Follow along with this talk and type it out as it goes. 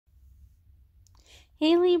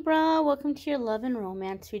Hey Libra, welcome to your love and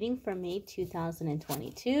romance reading for May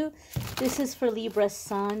 2022. This is for Libra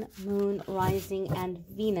Sun, Moon, Rising, and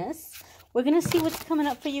Venus. We're going to see what's coming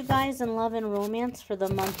up for you guys in love and romance for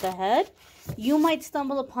the month ahead. You might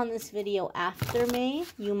stumble upon this video after May.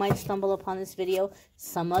 You might stumble upon this video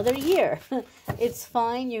some other year. It's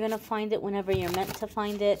fine. You're going to find it whenever you're meant to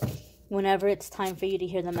find it, whenever it's time for you to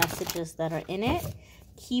hear the messages that are in it.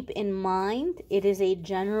 Keep in mind, it is a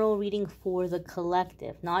general reading for the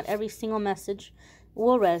collective. Not every single message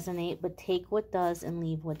will resonate, but take what does and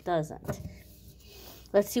leave what doesn't.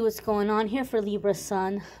 Let's see what's going on here for Libra,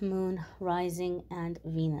 Sun, Moon, Rising, and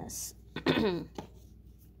Venus.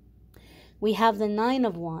 We have the Nine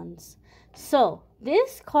of Wands. So,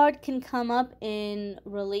 this card can come up in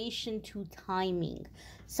relation to timing.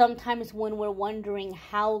 Sometimes when we're wondering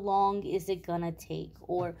how long is it going to take,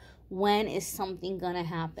 or when is something going to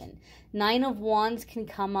happen. Nine of Wands can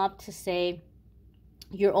come up to say,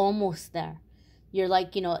 you're almost there. You're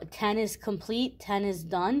like, 10 is complete, 10 is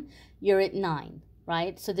done, you're at 9,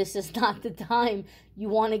 right? So this is not the time you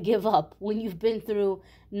want to give up. When you've been through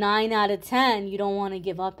 9 out of 10, you don't want to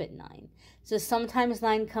give up at 9. So sometimes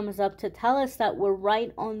 9 comes up to tell us that we're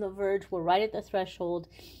right on the verge, we're right at the threshold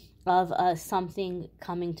of something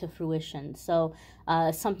coming to fruition. So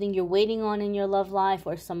something you're waiting on in your love life,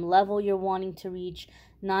 or some level you're wanting to reach.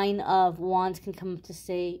 9 of Wands can come up to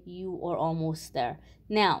say you are almost there.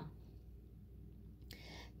 Now,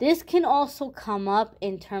 this can also come up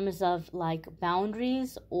in terms of like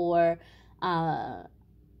boundaries, or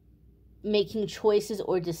making choices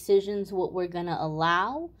or decisions, what we're going to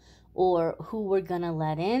allow or who we're going to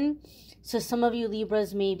let in. So some of you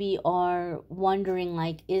Libras maybe are wondering,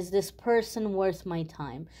 like, is this person worth my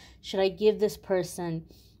time? Should I give this person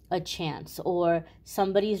a chance? Or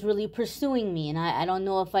somebody's really pursuing me and I don't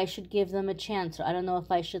know if I should give them a chance, or I don't know if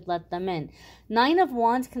I should let them in. 9 of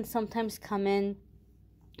Wands can sometimes come in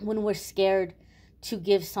when we're scared to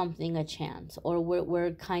give something a chance, or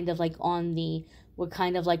we're kind of like on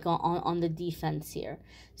the defense here.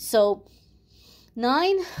 So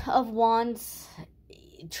 9 of Wands,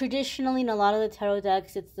 traditionally in a lot of the tarot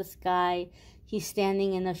decks, it's this guy. He's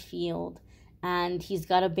standing in a field and he's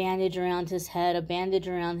got a bandage around his head, a bandage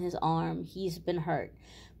around his arm. He's been hurt.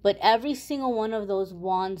 But every single one of those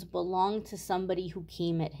wands belonged to somebody who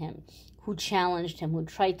came at him, who challenged him, who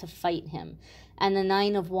tried to fight him. And the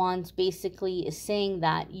 9 of Wands basically is saying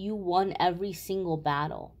that you won every single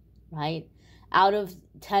battle, right? Out of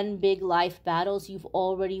 10 big life battles, you've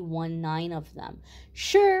already won 9 of them.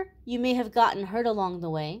 Sure, you may have gotten hurt along the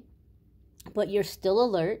way, but you're still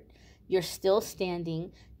alert. You're still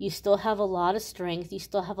standing. You still have a lot of strength. You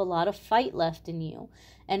still have a lot of fight left in you.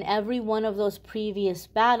 And every one of those previous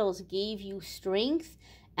battles gave you strength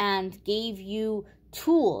and gave you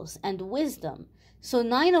tools and wisdom. So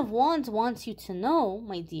 9 of Wands wants you to know,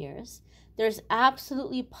 my dears, there's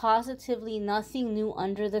absolutely positively nothing new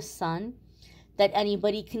under the sun that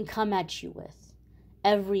anybody can come at you with.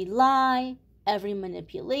 Every lie, every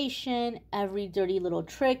manipulation, every dirty little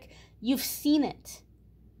trick, you've seen it.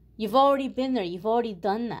 You've already been there. You've already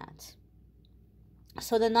done that.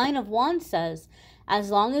 So the 9 of Wands says, as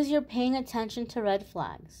long as you're paying attention to red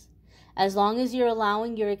flags, as long as you're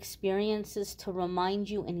allowing your experiences to remind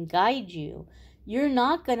you and guide you, you're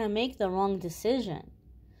not going to make the wrong decision.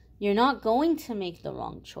 You're not going to make the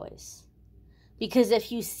wrong choice. Because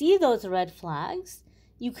if you see those red flags,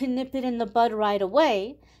 you can nip it in the bud right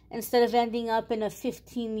away instead of ending up in a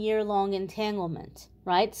 15-year-long entanglement,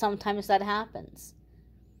 right? Sometimes that happens.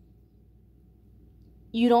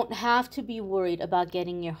 You don't have to be worried about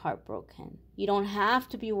getting your heart broken. You don't have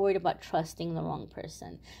to be worried about trusting the wrong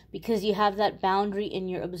person, because you have that boundary and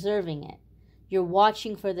you're observing it. You're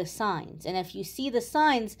watching for the signs. And if you see the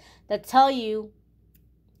signs that tell you,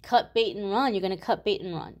 cut bait and run, you're going to cut bait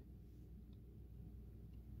and run.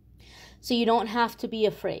 So you don't have to be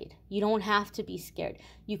afraid. You don't have to be scared.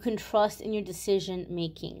 You can trust in your decision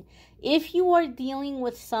making. If you are dealing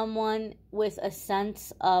with someone with a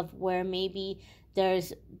sense of where maybe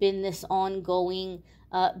there's been this ongoing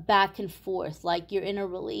back and forth, like you're in a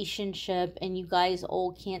relationship and you guys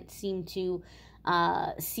all can't seem to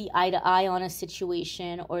see eye to eye on a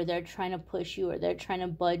situation, or they're trying to push you, or they're trying to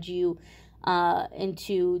budge you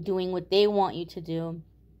into doing what they want you to do,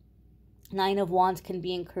 9 of Wands can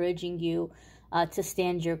be encouraging you to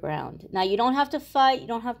stand your ground. Now, you don't have to fight. You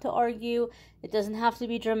don't have to argue. It doesn't have to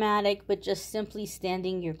be dramatic, but just simply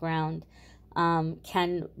standing your ground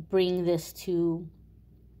can bring this to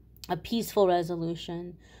a peaceful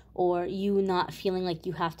resolution, or you not feeling like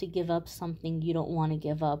you have to give up something you don't want to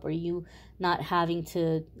give up, or you not having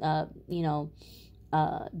to,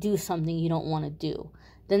 do something you don't want to do.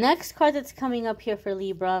 The next card that's coming up here for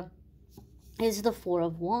Libra is the Four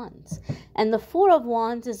of Wands. And the Four of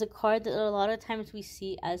Wands is a card that a lot of times we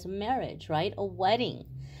see as marriage, right? A wedding.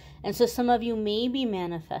 And so some of you may be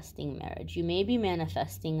manifesting marriage. You may be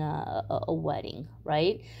manifesting a wedding,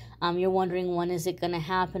 right? You're wondering, when is it going to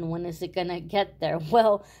happen? When is it going to get there?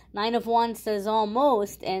 Well, Nine of Wands says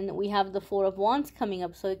almost, and we have the Four of Wands coming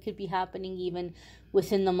up, so it could be happening even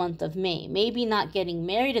within the month of May. Maybe not getting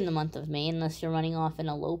married in the month of May unless you're running off and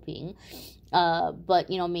eloping. But,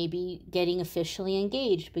 maybe getting officially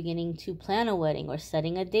engaged, beginning to plan a wedding or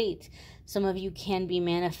setting a date. Some of you can be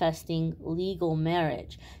manifesting legal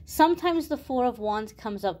marriage. Sometimes the Four of Wands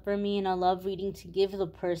comes up for me in a love reading to give the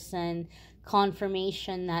person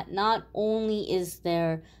confirmation that not only is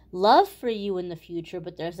there love for you in the future,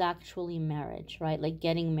 but there's actually marriage, right? Like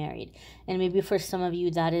getting married. And maybe for some of you,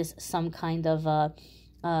 that is some kind of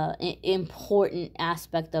important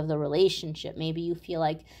aspect of the relationship. Maybe you feel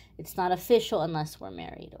like it's not official unless we're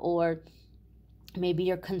married. Or maybe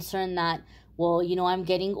you're concerned that, well, I'm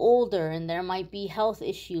getting older and there might be health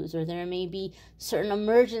issues, or there may be certain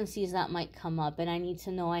emergencies that might come up, and I need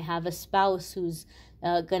to know I have a spouse who's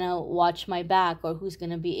going to watch my back, or who's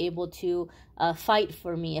going to be able to fight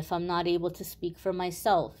for me if I'm not able to speak for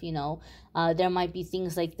myself. There might be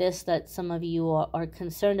things like this that some of you are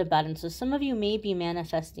concerned about. And so some of you may be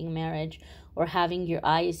manifesting marriage or having your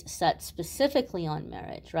eyes set specifically on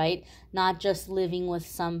marriage, right? Not just living with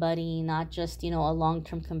somebody, not just, a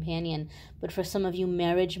long-term companion, but for some of you,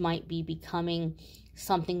 marriage might be becoming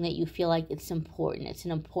something that you feel like it's important. It's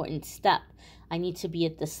an important step. I need to be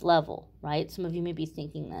at this level, right? Some of you may be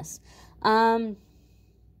thinking this.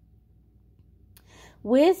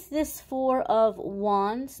 With this Four of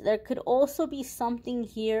Wands, there could also be something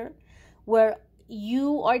here where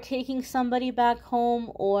you are taking somebody back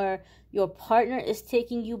home, or your partner is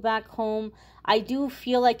taking you back home. I do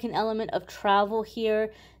feel like an element of travel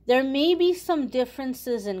here. There may be some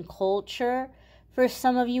differences in culture for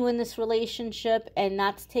some of you in this relationship, and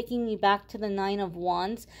that's taking me back to the Nine of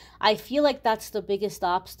Wands. I feel like that's the biggest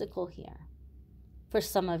obstacle here for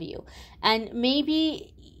some of you. And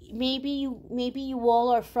maybe you all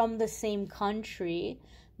are from the same country.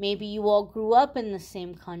 Maybe you all grew up in the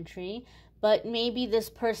same country, but maybe this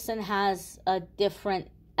person has a different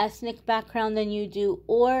ethnic background than you do,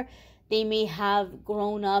 or they may have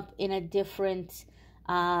grown up in a different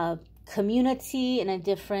community, in a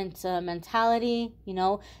different mentality.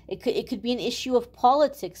 It could be an issue of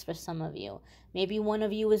politics for some of you. Maybe one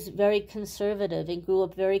of you is very conservative and grew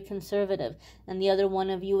up very conservative, and the other one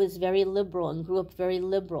of you is very liberal and grew up very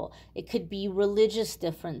liberal. It could be religious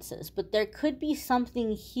differences, but there could be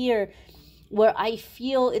something here where I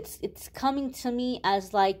feel it's coming to me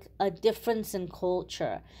as like a difference in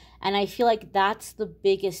culture. And I feel like that's the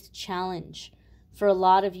biggest challenge for a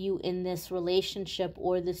lot of you in this relationship,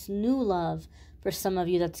 or this new love for some of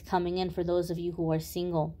you that's coming in, for those of you who are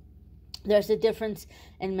single. There's a difference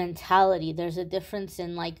in mentality. There's a difference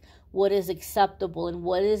in like what is acceptable and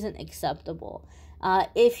what isn't acceptable.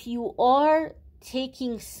 If you are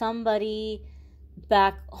taking somebody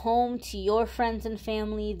back home to your friends and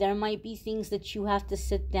family, there might be things that you have to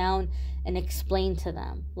sit down and explain to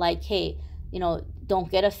them. Like, hey,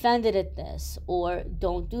 don't get offended at this, or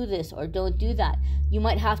don't do this, or don't do that. You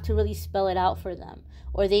might have to really spell it out for them.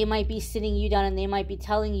 Or they might be sitting you down and they might be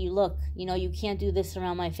telling you, look, you can't do this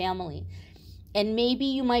around my family. And maybe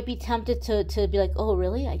you might be tempted to be like, oh,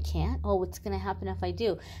 really? I can't? Oh, what's going to happen if I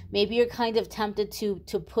do? Maybe you're kind of tempted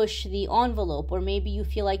to push the envelope, or maybe you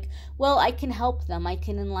feel like, well, I can help them, I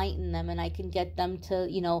can enlighten them, and I can get them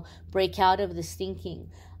to, break out of this thinking.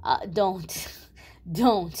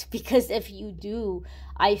 Don't, because if you do,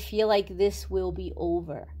 I feel like this will be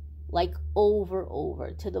over, like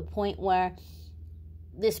over, to the point where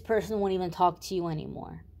this person won't even talk to you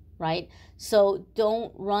anymore. Right? So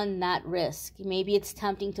don't run that risk. Maybe it's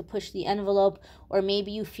tempting to push the envelope, or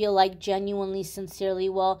maybe you feel like genuinely, sincerely,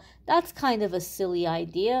 well, that's kind of a silly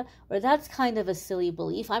idea, or that's kind of a silly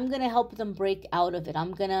belief. I'm going to help them break out of it.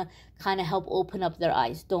 I'm going to kind of help open up their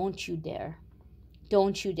eyes. Don't you dare.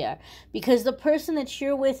 Don't you dare. Because the person that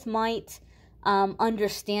you're with might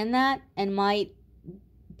understand that and might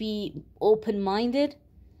be open-minded.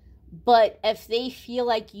 But if they feel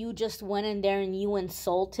like you just went in there and you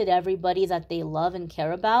insulted everybody that they love and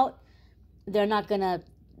care about, they're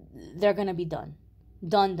gonna be done.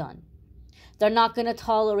 Done. They're not gonna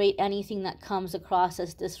tolerate anything that comes across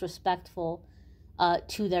as disrespectful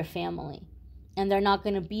to their family. and they're not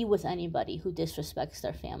going to be with anybody who disrespects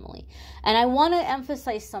their family. And I want to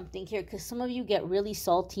emphasize something here, because some of you get really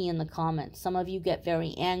salty in the comments. Some of you get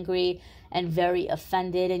very angry and very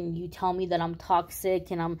offended, and you tell me that I'm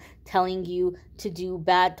toxic and I'm telling you to do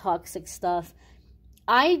bad toxic stuff.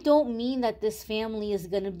 I don't mean that this family is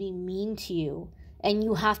going to be mean to you and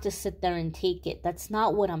you have to sit there and take it. That's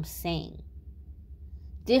not what I'm saying.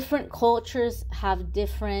 Different cultures have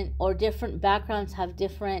different backgrounds have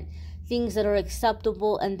different things that are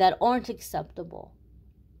acceptable and that aren't acceptable.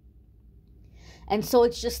 And so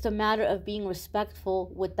it's just a matter of being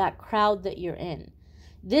respectful with that crowd that you're in.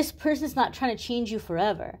 This person's not trying to change you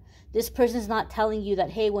forever. This person's not telling you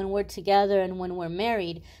that, hey, when we're together and when we're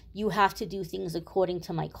married, you have to do things according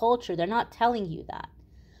to my culture. They're not telling you that.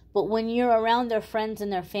 But when you're around their friends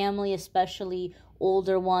and their family, especially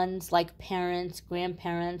older ones like parents,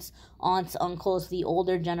 grandparents, aunts, uncles, the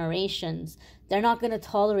older generations, they're not going to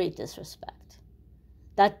tolerate disrespect.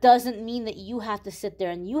 That doesn't mean that you have to sit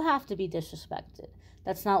there and you have to be disrespected.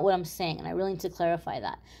 That's not what I'm saying, and I really need to clarify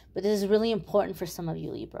that. But this is really important for some of you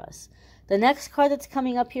Libras. The next card that's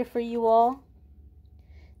coming up here for you all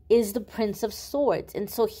is the Prince of Swords. And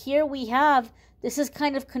so here we have, this is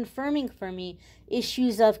kind of confirming for me,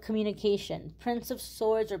 issues of communication. Prince of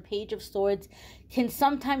Swords or Page of Swords can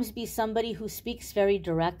sometimes be somebody who speaks very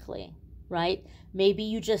directly, right? Maybe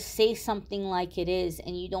you just say something like it is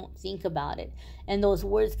and you don't think about it. And those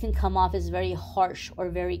words can come off as very harsh or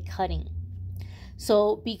very cutting.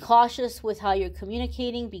 So be cautious with how you're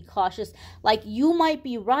communicating. Be cautious. Like, you might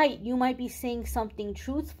be right. You might be saying something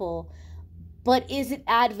truthful. But is it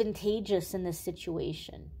advantageous in this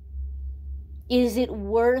situation? Is it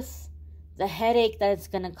worth the headache that it's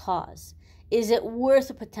going to cause? Is it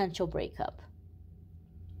worth a potential breakup?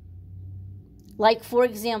 Like, for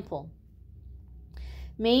example,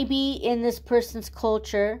 maybe in this person's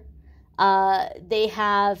culture, they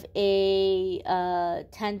have a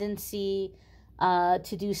tendency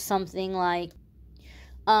to do something like,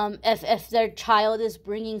 if their child is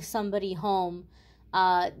bringing somebody home,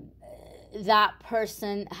 that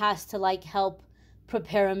person has to like help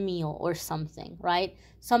prepare a meal or something, right?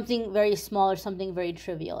 Something very small or something very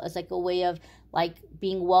trivial as like a way of like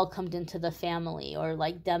being welcomed into the family or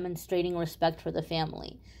like demonstrating respect for the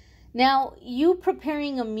family. Now, you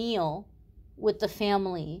preparing a meal with the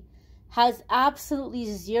family has absolutely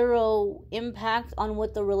zero impact on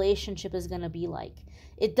what the relationship is going to be like.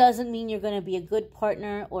 It doesn't mean you're going to be a good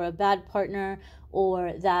partner or a bad partner,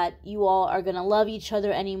 or that you all are going to love each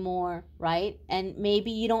other anymore, right? And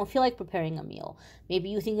maybe you don't feel like preparing a meal. Maybe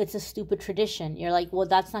you think it's a stupid tradition. You're like, well,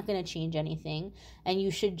 that's not going to change anything, and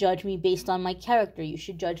you should judge me based on my character. You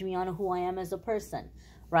should judge me on who I am as a person,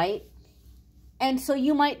 right? And so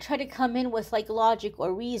you might try to come in with like logic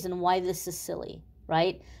or reason why this is silly,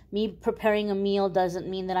 right? Me preparing a meal doesn't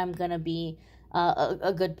mean that I'm going to be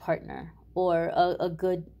a good partner, or a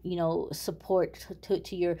good, support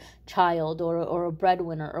to your child, or a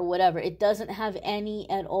breadwinner or whatever. It doesn't have any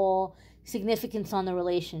at all significance on the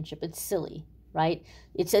relationship. It's silly, right?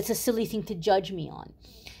 It's a silly thing to judge me on.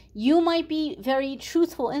 You might be very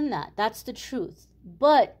truthful in that. That's the truth.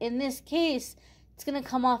 But in this case, it's going to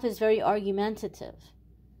come off as very argumentative.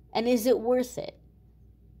 And is it worth it?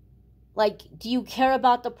 Like, do you care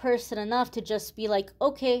about the person enough to just be like,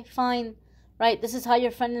 okay, fine, right? This is how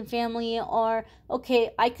your friend and family are.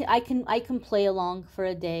 Okay, I can play along for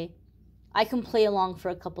a day. I can play along for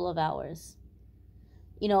a couple of hours.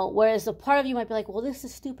 Whereas a part of you might be like, well, this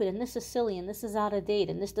is stupid, and this is silly, and this is out of date,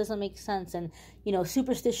 and this doesn't make sense, and,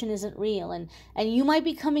 superstition isn't real. And you might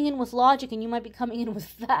be coming in with logic, and you might be coming in with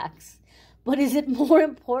facts. But is it more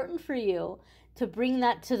important for you to bring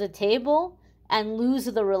that to the table and lose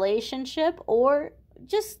the relationship, or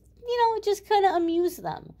just kind of amuse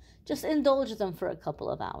them? Just indulge them for a couple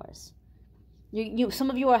of hours.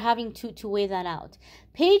 Some of you are having to weigh that out.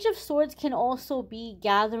 Page of Swords can also be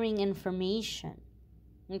gathering information.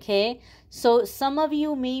 Okay? So some of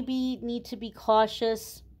you maybe need to be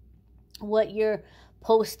cautious what you're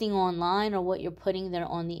posting online or what you're putting there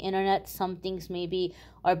on the internet. Some things maybe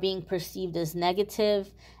are being perceived as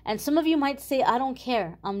negative. And some of you might say, I don't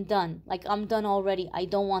care. I'm done. Like, I'm done already. I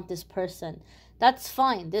don't want this person. That's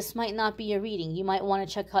fine. This might not be your reading. You might want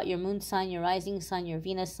to check out your moon sign, your rising sign, your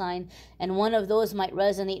Venus sign, and one of those might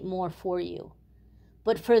resonate more for you.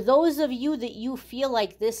 But for those of you that you feel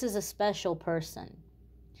like this is a special person,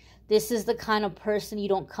 this is the kind of person you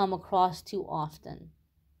don't come across too often,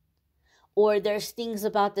 or there's things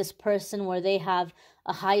about this person where they have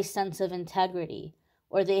a high sense of integrity,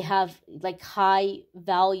 or they have like high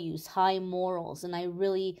values, high morals, and I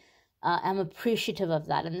really am appreciative of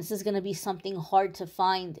that, and this is going to be something hard to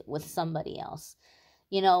find with somebody else,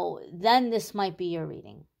 then this might be your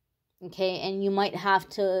reading. Okay, and you might have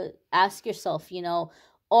to ask yourself,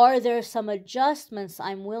 are there some adjustments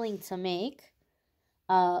I'm willing to make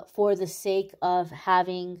for the sake of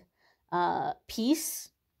having peace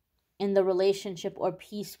in the relationship or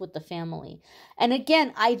peace with the family? And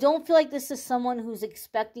again, I don't feel like this is someone who's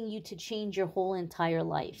expecting you to change your whole entire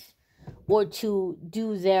life or to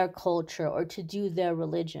do their culture or to do their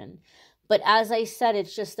religion. But as I said,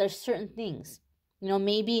 it's just there's certain things.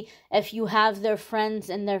 Maybe if you have their friends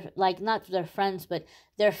and their, not their friends, but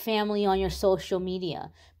their family on your social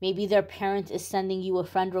media, maybe their parent is sending you a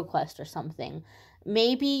friend request or something.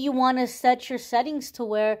 Maybe you want to set your settings to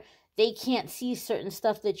where they can't see certain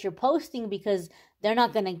stuff that you're posting because they're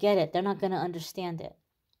not going to get it. They're not going to understand it.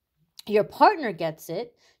 Your partner gets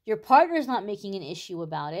it. Your partner's not making an issue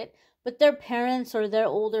about it, but their parents or their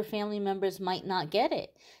older family members might not get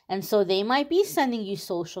it. And so they might be sending you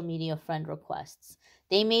social media friend requests.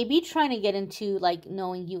 They may be trying to get into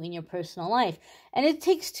knowing you in your personal life. And it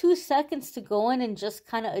takes 2 seconds to go in and just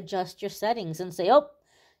kind of adjust your settings and say,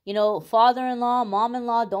 father-in-law,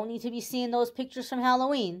 mom-in-law don't need to be seeing those pictures from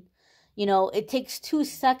Halloween. It takes 2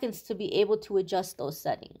 seconds to be able to adjust those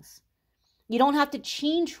settings. You don't have to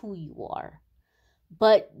change who you are,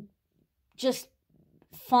 but just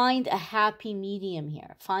find a happy medium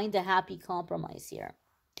here. Find a happy compromise here.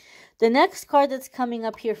 The next card that's coming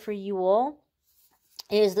up here for you all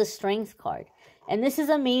is the Strength card. And this is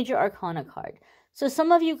a major arcana card. So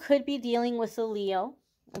some of you could be dealing with a Leo,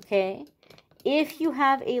 okay? If you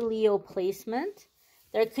have a Leo placement,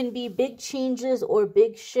 there can be big changes or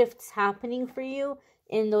big shifts happening for you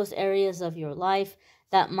in those areas of your life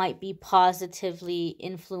that might be positively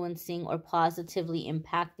influencing or positively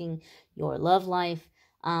impacting your love life.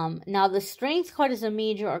 Now, the Strength card is a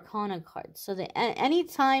major arcana card. So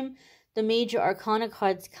anytime the major arcana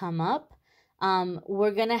cards come up,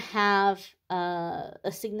 we're going to have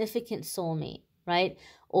a significant soulmate, right?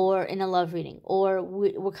 Or in a love reading, or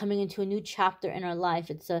we're coming into a new chapter in our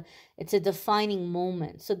life. It's a defining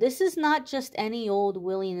moment. So this is not just any old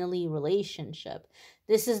willy-nilly relationship.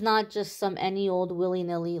 This is not just some any old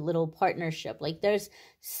willy-nilly little partnership. There's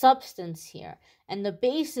substance here. And the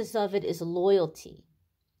basis of it is loyalty,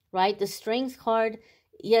 right? The Strength card,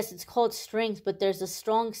 yes, it's called Strength, but there's a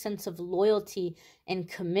strong sense of loyalty and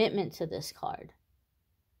commitment to this card.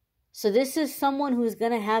 So this is someone who's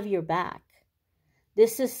going to have your back.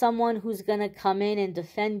 This is someone who's going to come in and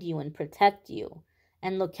defend you and protect you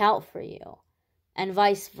and look out for you, and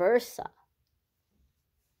vice versa.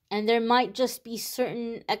 And there might just be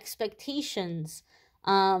certain expectations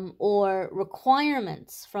or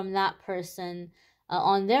requirements from that person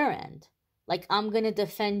on their end. I'm going to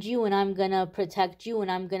defend you and I'm going to protect you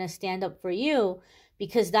and I'm going to stand up for you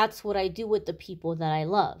because that's what I do with the people that I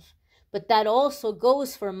love. But that also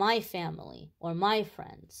goes for my family or my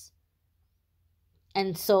friends.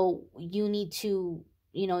 And so you need to,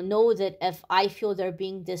 know that if I feel they're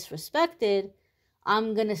being disrespected,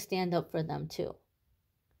 I'm going to stand up for them too.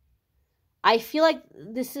 I feel like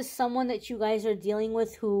this is someone that you guys are dealing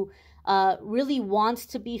with who really wants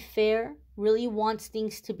to be fair, really wants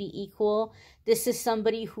things to be equal. This is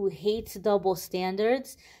somebody who hates double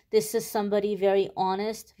standards. This is somebody very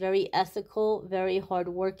honest, very ethical, very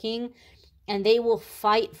hardworking, and they will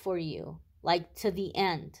fight for you, to the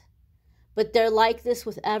end. But they're like this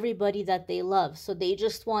with everybody that they love. So they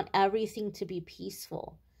just want everything to be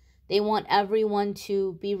peaceful. They want everyone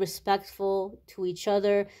to be respectful to each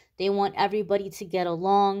other. They want everybody to get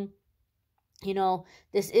along.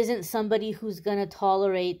 This isn't somebody who's going to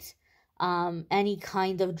tolerate any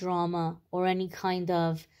kind of drama or any kind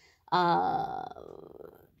of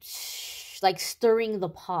stirring the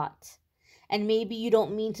pot. And maybe you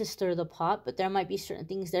don't mean to stir the pot, but there might be certain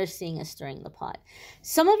things they're seeing as stirring the pot.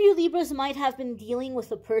 Some of you Libras might have been dealing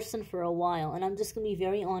with a person for a while, and I'm just going to be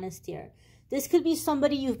very honest here. This could be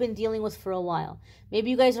somebody you've been dealing with for a while.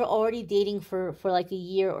 Maybe you guys are already dating for a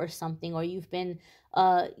year or something, or you've been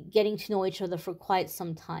getting to know each other for quite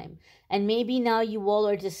some time. And maybe now you all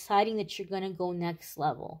are deciding that you're going to go next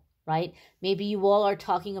level, right? Maybe you all are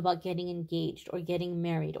talking about getting engaged or getting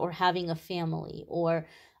married or having a family or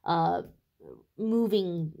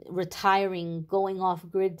moving, retiring, going off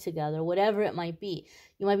grid together, whatever it might be.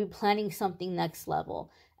 You might be planning something next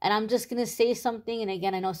level. And I'm just going to say something, and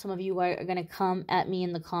again, I know some of you are going to come at me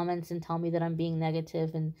in the comments and tell me that I'm being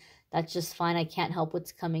negative, and that's just fine. I can't help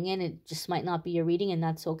what's coming in. It just might not be your reading, and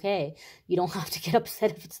that's okay. You don't have to get upset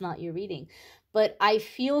if it's not your reading. But I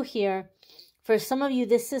feel here, for some of you,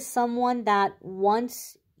 this is someone that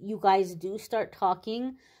once you guys do start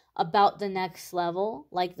talking, about the next level,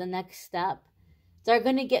 like the next step, they're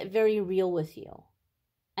going to get very real with you.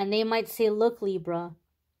 And they might say, look, Libra,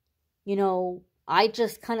 you know, I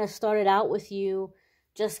just kind of started out with you,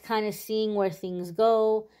 just kind of seeing where things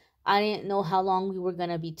go. I didn't know how long we were going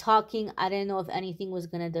to be talking. I didn't know if anything was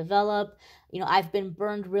going to develop. You know, I've been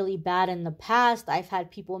burned really bad in the past. I've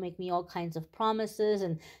had people make me all kinds of promises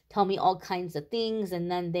and tell me all kinds of things.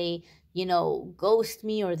 And then they, you know, ghost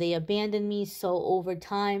me or they abandon me. So over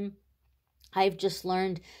time, I've just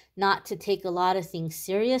learned not to take a lot of things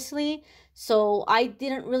seriously. So I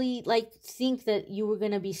didn't really think that you were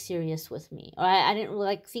going to be serious with me. Or I didn't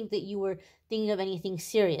really think that you were thinking of anything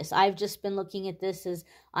serious. I've just been looking at this as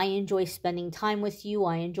I enjoy spending time with you.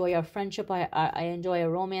 I enjoy our friendship. I enjoy a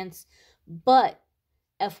romance. But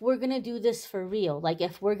if we're going to do this for real,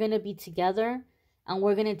 if we're going to be together and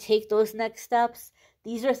we're going to take those next steps,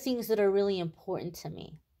 these are things that are really important to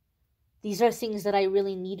me. These are things that I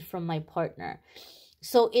really need from my partner.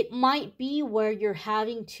 So it might be where you're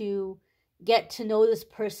having to get to know this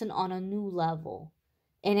person on a new level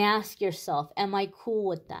and ask yourself, am I cool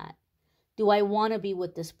with that? Do I want to be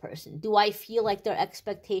with this person? Do I feel like their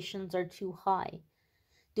expectations are too high?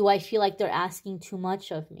 Do I feel like they're asking too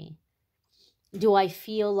much of me? Do I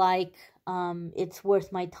feel like it's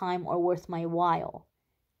worth my time or worth my while?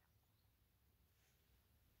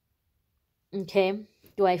 Okay?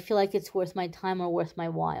 Do I feel like it's worth my time or worth my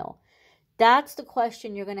while? That's the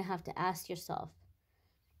question you're going to have to ask yourself.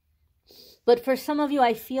 But for some of you,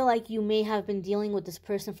 I feel like you may have been dealing with this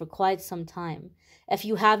person for quite some time. If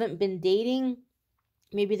you haven't been dating,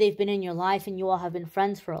 maybe they've been in your life and you all have been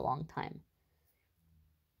friends for a long time.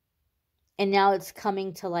 And now it's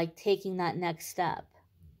coming to taking that next step.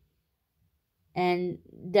 And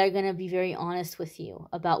they're going to be very honest with you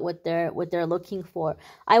about what they're looking for.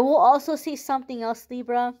 I will also say something else,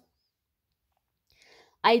 Libra.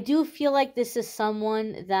 I do feel like this is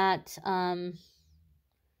someone that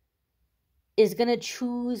is going to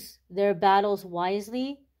choose their battles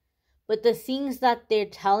wisely. But the things that they're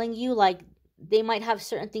telling you, they might have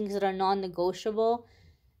certain things that are non-negotiable.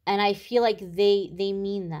 And I feel like they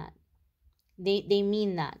mean that. They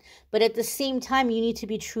mean that. But at the same time, you need to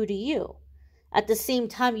be true to you. At the same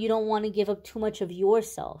time, you don't want to give up too much of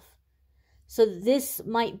yourself. So this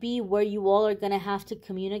might be where you all are going to have to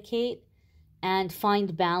communicate and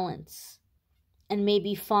find balance. And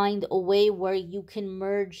maybe find a way where you can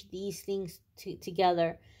merge these things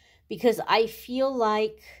together. Because I feel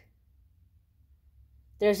like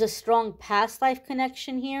there's a strong past life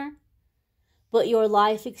connection here. But your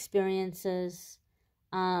life experiences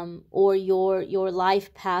or your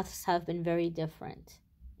life paths have been very different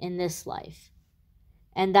in this life.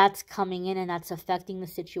 And that's coming in and that's affecting the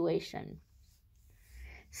situation.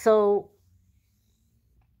 So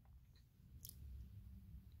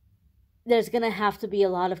there's going to have to be a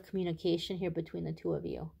lot of communication here between the two of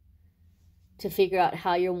you to figure out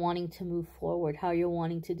how you're wanting to move forward, how you're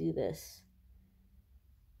wanting to do this.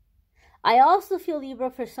 I also feel,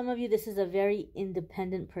 Libra, for some of you, this is a very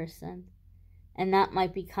independent person. And that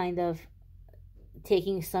might be kind of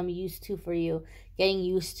taking some used to for you, getting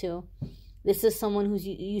used to. This is someone who's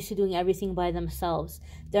used to doing everything by themselves.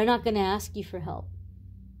 They're not going to ask you for help.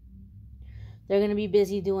 They're going to be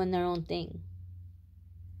busy doing their own thing.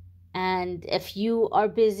 And if you are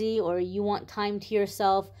busy or you want time to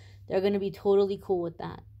yourself, they're going to be totally cool with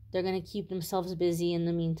that. They're going to keep themselves busy in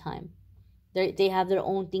the meantime. They have their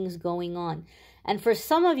own things going on. And for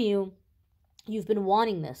some of you, you've been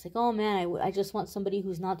wanting this. Oh man, I just want somebody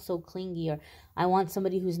who's not so clingy, or I want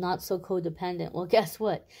somebody who's not so codependent. Well, guess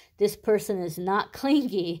what? This person is not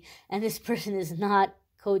clingy and this person is not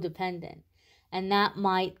codependent. And that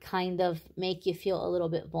might kind of make you feel a little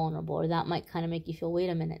bit vulnerable, or that might kind of make you feel, wait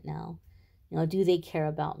a minute now. Do they care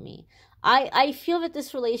about me? I feel that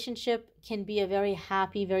this relationship can be a very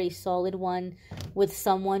happy, very solid one with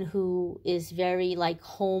someone who is very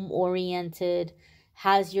home-oriented,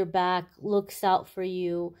 has your back, looks out for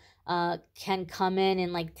you, can come in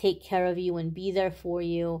and take care of you and be there for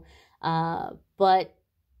you. But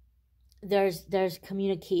there's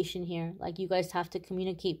communication here. You guys have to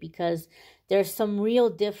communicate, because there's some real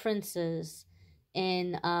differences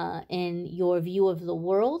in your view of the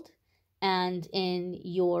world and in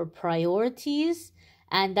your priorities.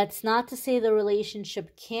 And that's not to say the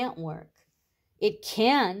relationship can't work. It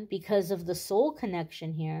can, because of the soul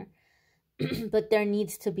connection here. But there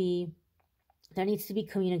needs to be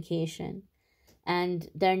communication, and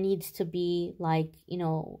there needs to be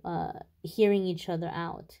hearing each other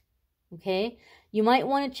out. Okay, you might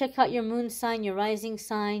want to check out your moon sign, your rising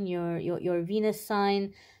sign, your Venus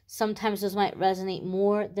sign. Sometimes those might resonate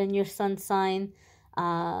more than your sun sign.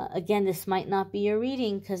 Again, this might not be your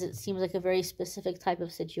reading because it seems like a very specific type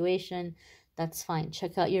of situation. That's fine.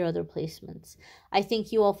 Check out your other placements. I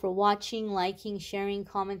thank you all for watching, liking, sharing,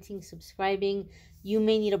 commenting, subscribing. You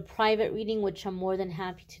may need a private reading, which I'm more than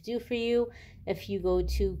happy to do for you. If you go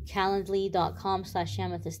to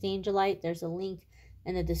calendly.com/amethystangelite, there's a link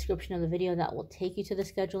in the description of the video that will take you to the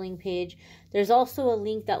scheduling page. There's also a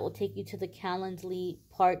link that will take you to the Calendly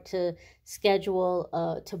part to schedule,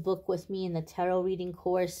 to book with me in the tarot reading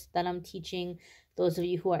course that I'm teaching, those of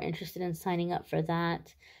you who are interested in signing up for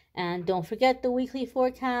that. And don't forget the weekly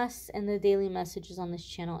forecasts and the daily messages on this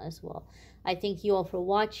channel as well. I thank you all for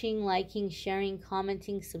watching, liking, sharing,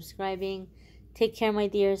 commenting, subscribing. Take care, my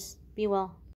dears. Be well.